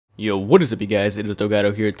Yo, what is up you guys, it is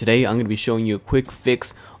Delgado here. Today I'm going to be showing you a quick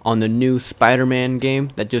fix on the new Spider-Man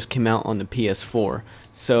game that just came out on the PS4.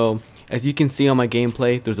 So, as you can see on my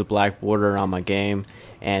gameplay, there's a black border on my game.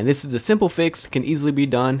 And this is a simple fix, can easily be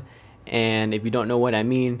done. And if you don't know what I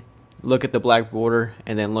mean, look at the black border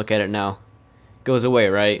and then look at it now. Goes away,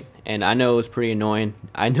 right? And I know it's pretty annoying.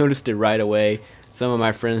 I noticed it right away. Some of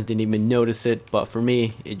my friends didn't even notice it, but for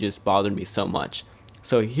me, it just bothered me so much.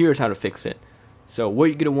 So here's how to fix it. So what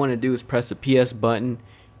you're going to want to do is press the PS button.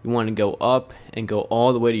 You want to go up and go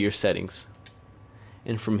all the way to your settings.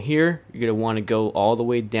 And from here, you're going to want to go all the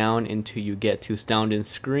way down until you get to sound and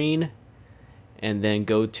screen. And then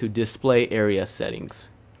go to display area settings.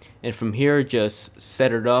 And from here, just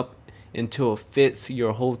set it up until it fits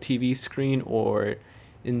your whole TV screen or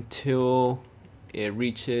until it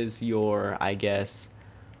reaches your, I guess,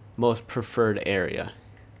 most preferred area.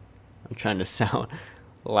 I'm trying to sound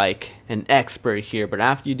like an expert here, but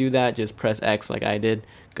after you do that, just press X like I did,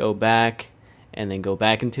 go back, and then go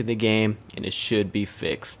back into the game, and it should be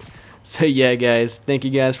fixed. So yeah guys, thank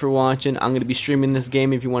you guys for watching. I'm going to be streaming this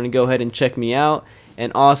game if you want to go ahead and check me out.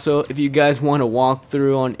 And also, if you guys want to walk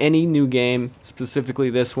through on any new game, specifically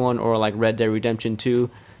this one or like Red Dead Redemption 2,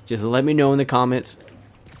 just let me know in the comments,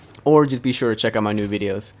 or just be sure to check out my new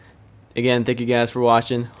videos. Again, thank you guys for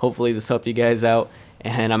watching. Hopefully this helped you guys out,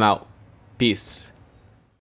 and I'm out. Peace.